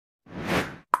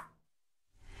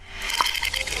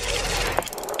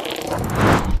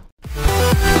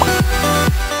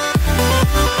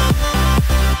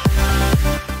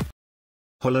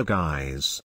Hello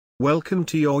guys. Welcome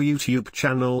to your YouTube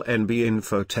channel NB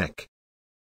InfoTech.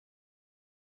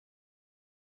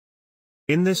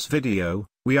 In this video,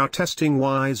 we are testing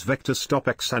WiseVector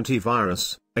StopX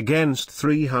antivirus against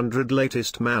 300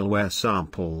 latest malware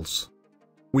samples.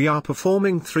 We are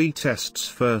performing 3 tests: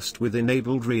 first with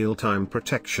enabled real-time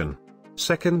protection,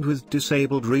 second with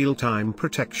disabled real-time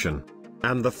protection,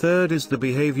 and the third is the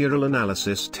behavioral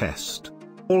analysis test.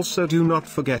 Also, do not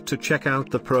forget to check out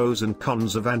the pros and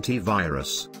cons of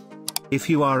antivirus. If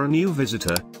you are a new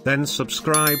visitor, then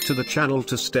subscribe to the channel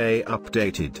to stay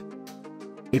updated.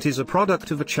 It is a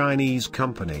product of a Chinese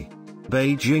company,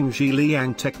 Beijing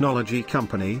Liang Technology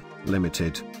Company,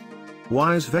 Limited.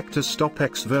 WiseVector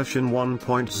StopX version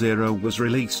 1.0 was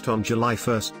released on July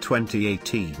 1,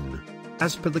 2018.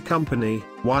 As per the company,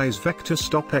 WiseVector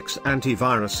StopX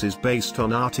antivirus is based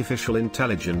on artificial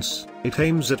intelligence. It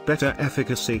aims at better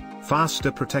efficacy,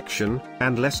 faster protection,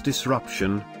 and less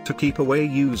disruption, to keep away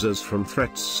users from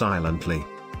threats silently.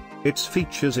 Its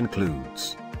features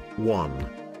includes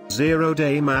 1.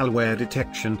 Zero-day malware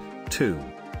detection, 2.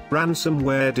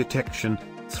 Ransomware detection,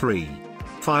 3.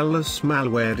 Fileless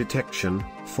malware detection,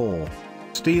 4.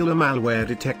 Stealer malware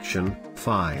detection,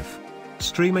 5.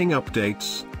 Streaming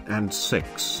updates, and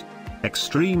 6.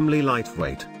 Extremely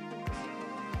lightweight.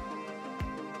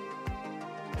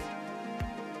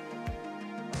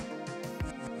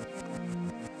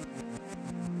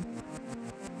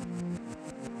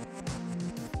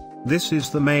 This is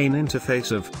the main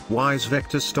interface of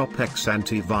WiseVector StopX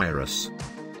antivirus.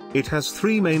 It has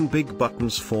 3 main big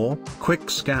buttons for quick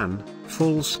scan,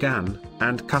 full scan,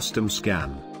 and custom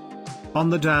scan. On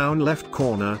the down left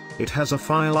corner, it has a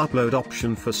file upload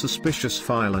option for suspicious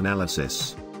file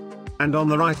analysis. And on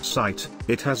the right side,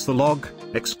 it has the log,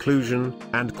 exclusion,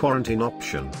 and quarantine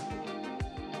option.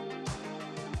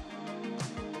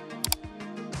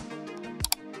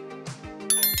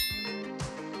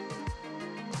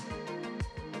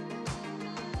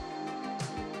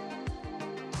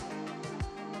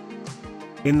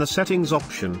 In the settings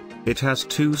option, it has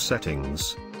 2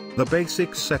 settings: the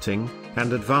basic setting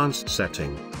and advanced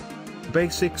setting.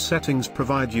 Basic settings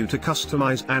provide you to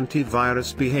customize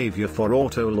antivirus behavior for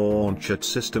auto launch at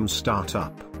system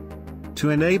startup. To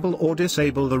enable or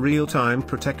disable the real-time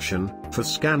protection, for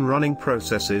scan running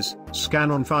processes,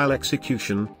 scan on file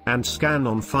execution, and scan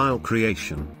on file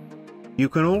creation. You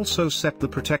can also set the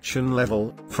protection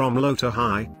level from low to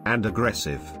high and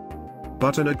aggressive.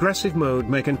 But an aggressive mode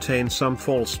may contain some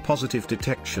false positive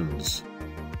detections.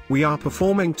 We are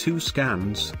performing 2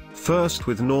 scans, first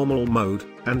with normal mode,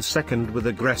 and second with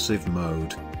aggressive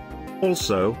mode.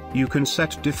 Also, you can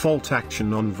set default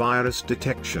action on virus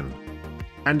detection.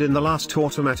 And in the last,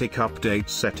 automatic update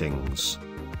settings.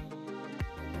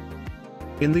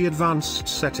 In the advanced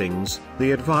settings,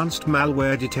 the advanced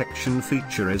malware detection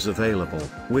feature is available,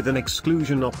 with an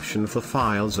exclusion option for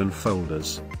files and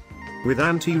folders. With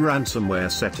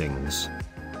anti-ransomware settings,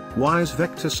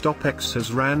 WiseVector StopX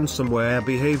has ransomware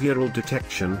behavioral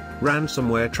detection,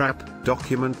 ransomware trap,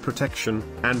 document protection,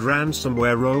 and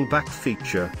ransomware rollback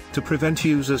feature, to prevent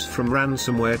users from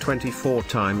ransomware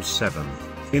 24/7.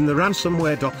 In the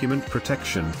ransomware document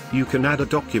protection, you can add a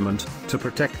document to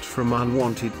protect from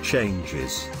unwanted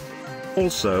changes.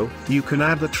 Also, you can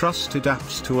add the trusted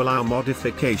apps to allow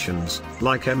modifications,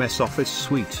 like MS Office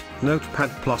Suite,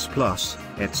 Notepad++,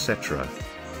 etc.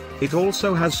 It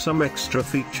also has some extra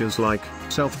features like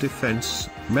self-defense,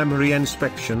 memory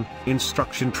inspection,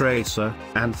 instruction tracer,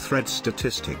 and thread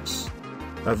statistics.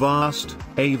 Avast,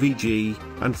 AVG,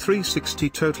 and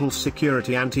 360 Total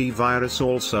Security Antivirus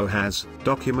also has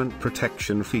document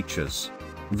protection features.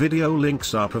 Video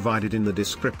links are provided in the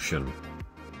description.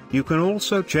 You can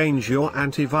also change your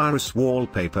antivirus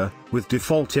wallpaper with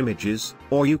default images,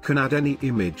 or you can add any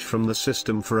image from the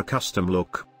system for a custom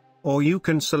look. Or you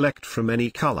can select from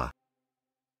any color.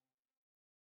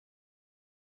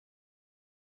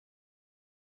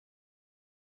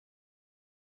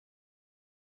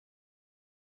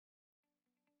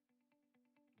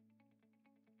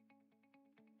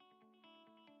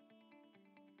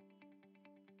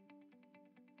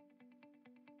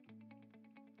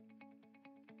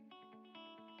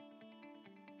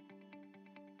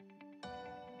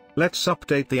 Let's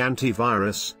update the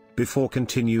antivirus before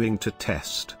continuing to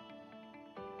test.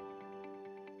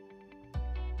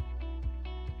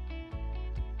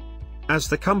 As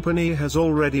the company has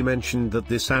already mentioned that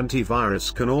this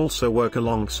antivirus can also work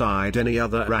alongside any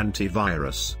other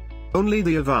antivirus. Only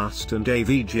the Avast and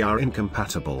AVG are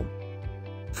incompatible.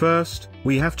 First,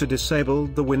 we have to disable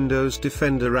the Windows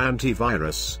Defender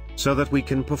antivirus, so that we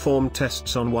can perform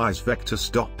tests on WiseVector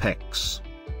StopX.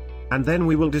 And then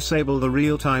we will disable the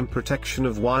real-time protection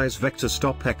of WiseVector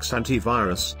StopX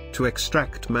antivirus, to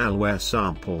extract malware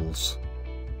samples.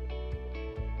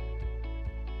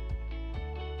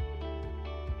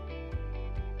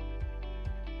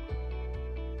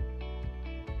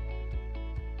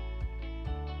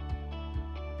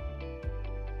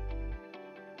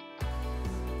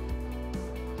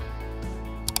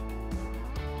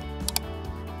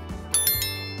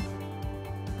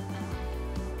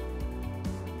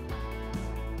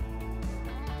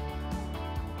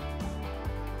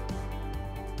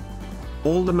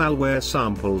 All the malware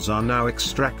samples are now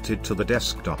extracted to the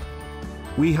desktop.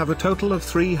 We have a total of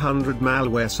 300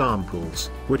 malware samples,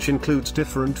 which includes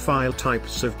different file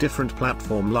types of different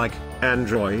platform like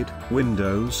Android,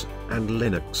 Windows, and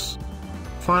Linux.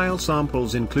 File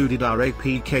samples included are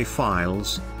APK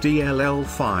files, DLL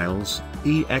files,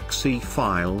 EXE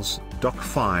files, doc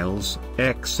files,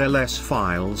 XLS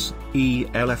files,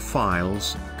 ELF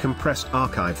files, compressed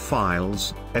archive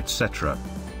files, etc.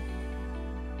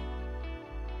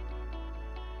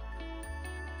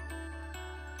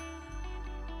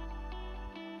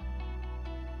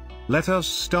 Let us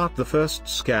start the first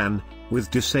scan,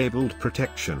 with disabled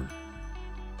protection.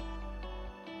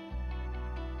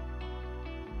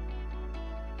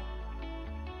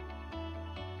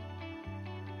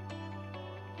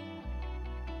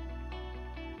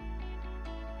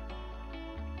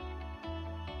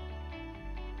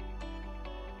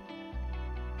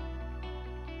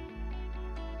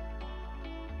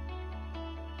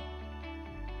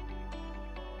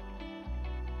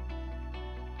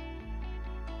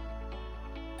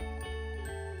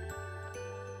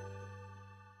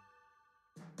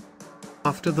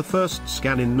 After the first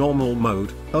scan in normal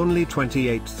mode, only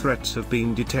 28 threats have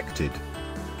been detected.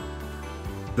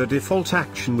 The default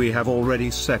action we have already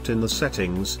set in the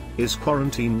settings, is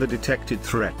quarantine the detected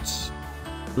threats.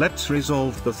 Let's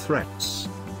resolve the threats.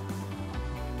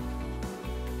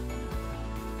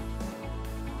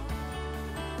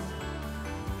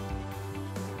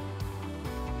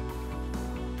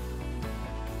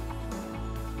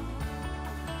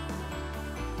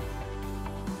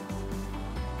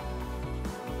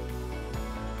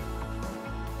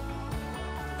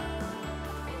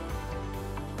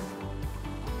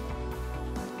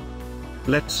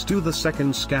 Let's do the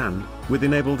second scan, with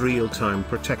enabled real-time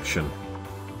protection.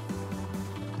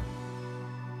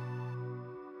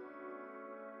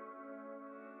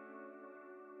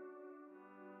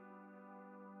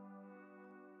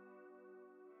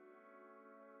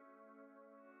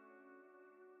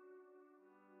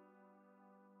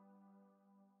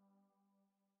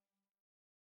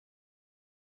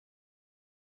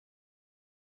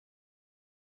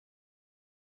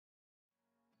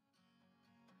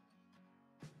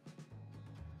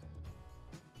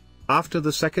 After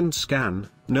the second scan,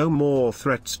 no more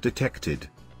threats detected.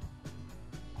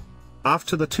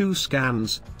 After the 2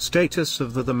 scans, status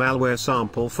of the malware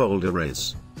sample folder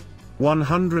is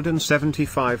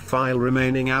 175 file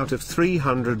remaining out of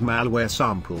 300 malware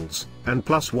samples, and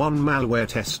plus 1 malware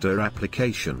tester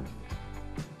application.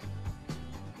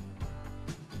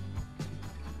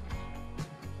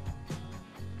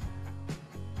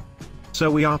 So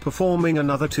we are performing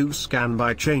another 2 scan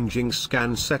by changing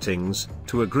scan settings,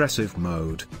 to aggressive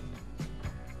mode.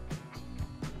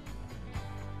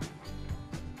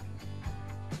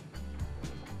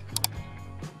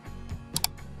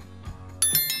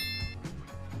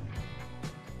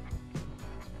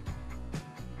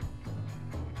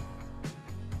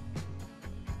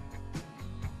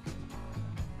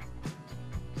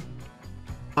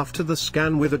 After the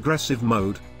scan with aggressive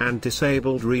mode, and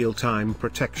disabled real-time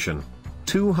protection,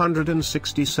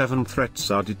 267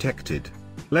 threats are detected.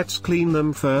 Let's clean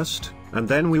them first, and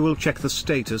then we will check the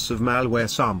status of malware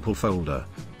sample folder.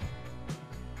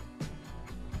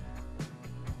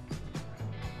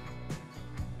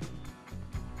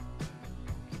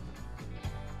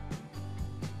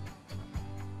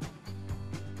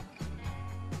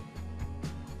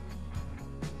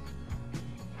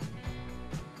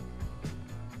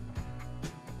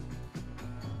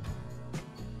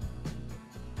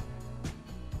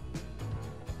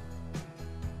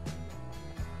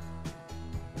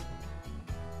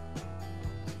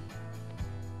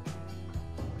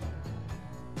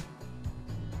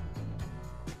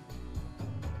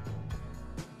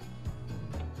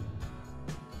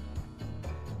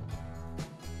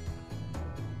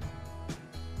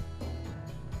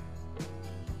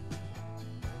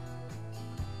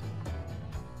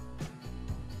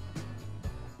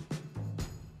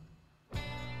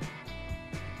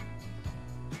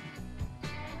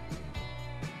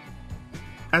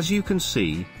 As you can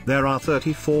see, there are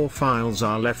 34 files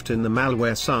are left in the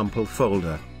malware sample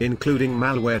folder, including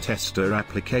malware tester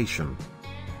application.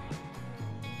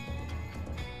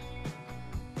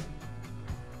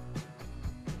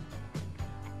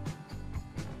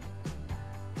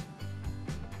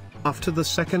 After the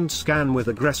second scan with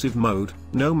aggressive mode,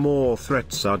 no more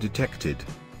threats are detected.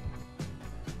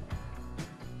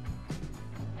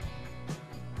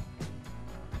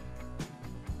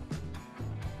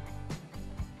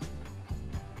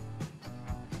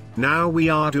 Now we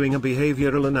are doing a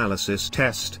behavioral analysis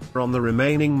test on the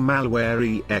remaining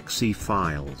malware exe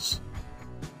files.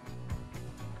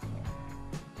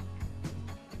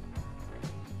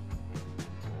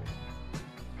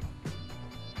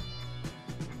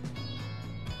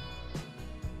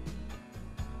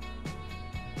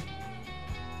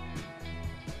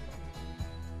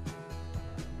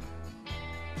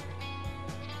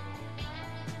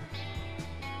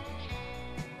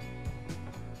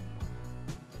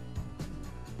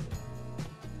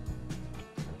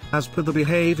 As per the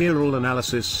behavioral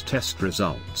analysis test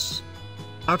results,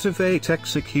 out of 8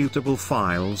 executable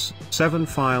files, 7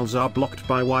 files are blocked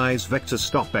by WiseVector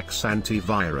StopX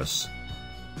antivirus.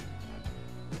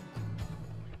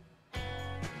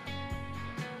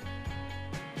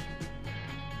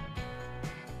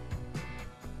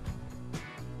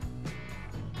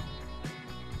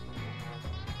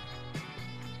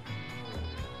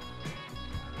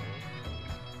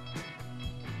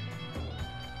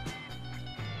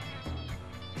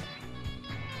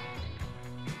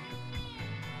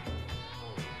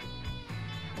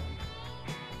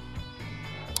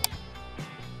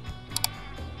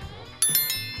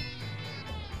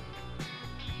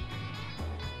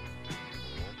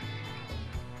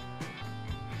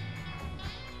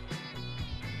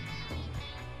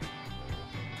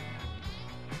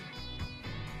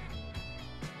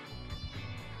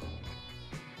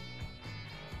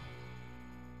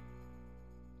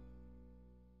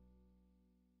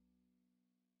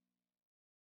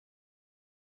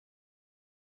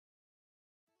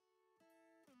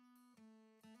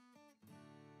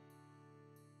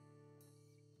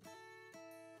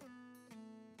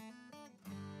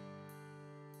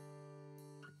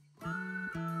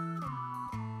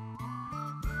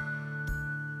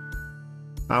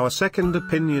 Our second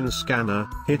opinion scanner,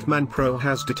 Hitman Pro,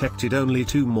 has detected only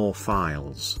 2 more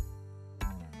files.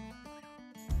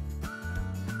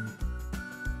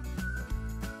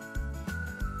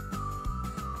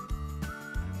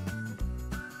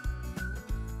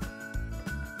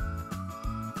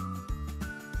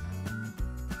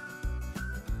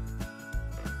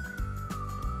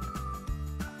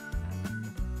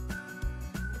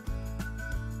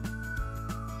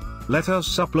 Let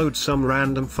us upload some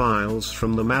random files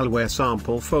from the malware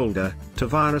sample folder to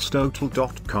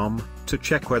virustotal.com to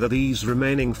check whether these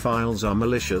remaining files are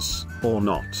malicious or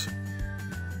not.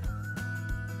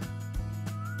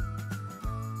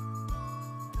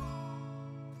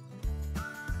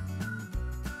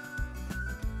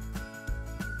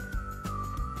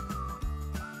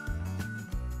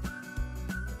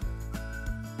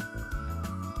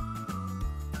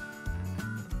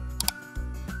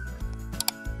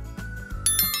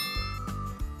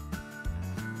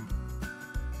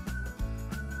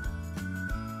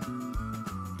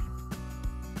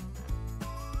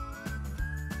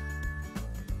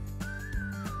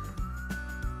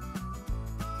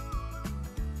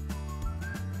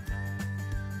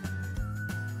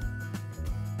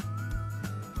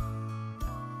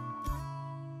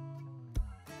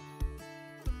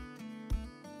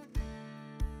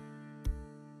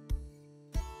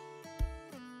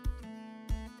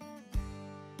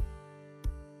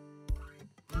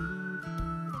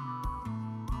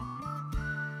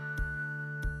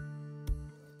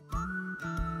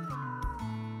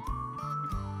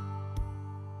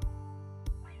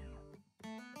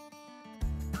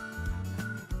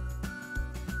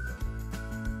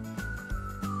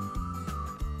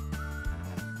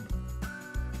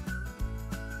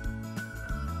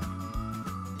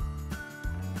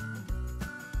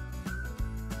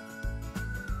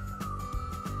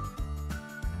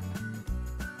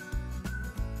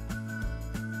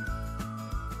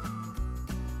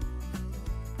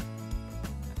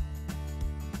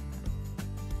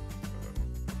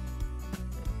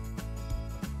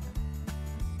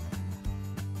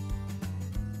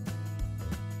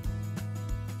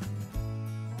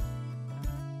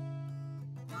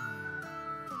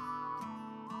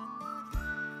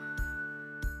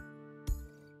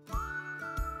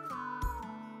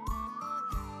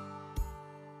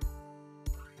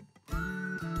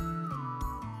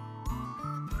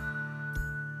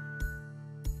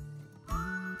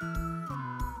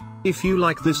 If you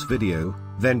like this video,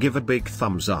 then give a big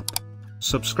thumbs up.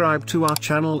 Subscribe to our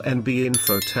channel NB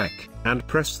InfoTech, and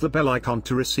press the bell icon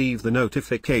to receive the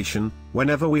notification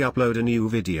whenever we upload a new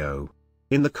video.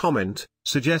 In the comment,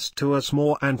 suggest to us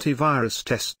more antivirus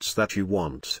tests that you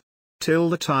want. Till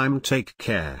the time, take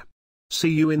care. See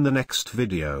you in the next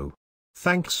video.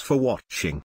 Thanks for watching.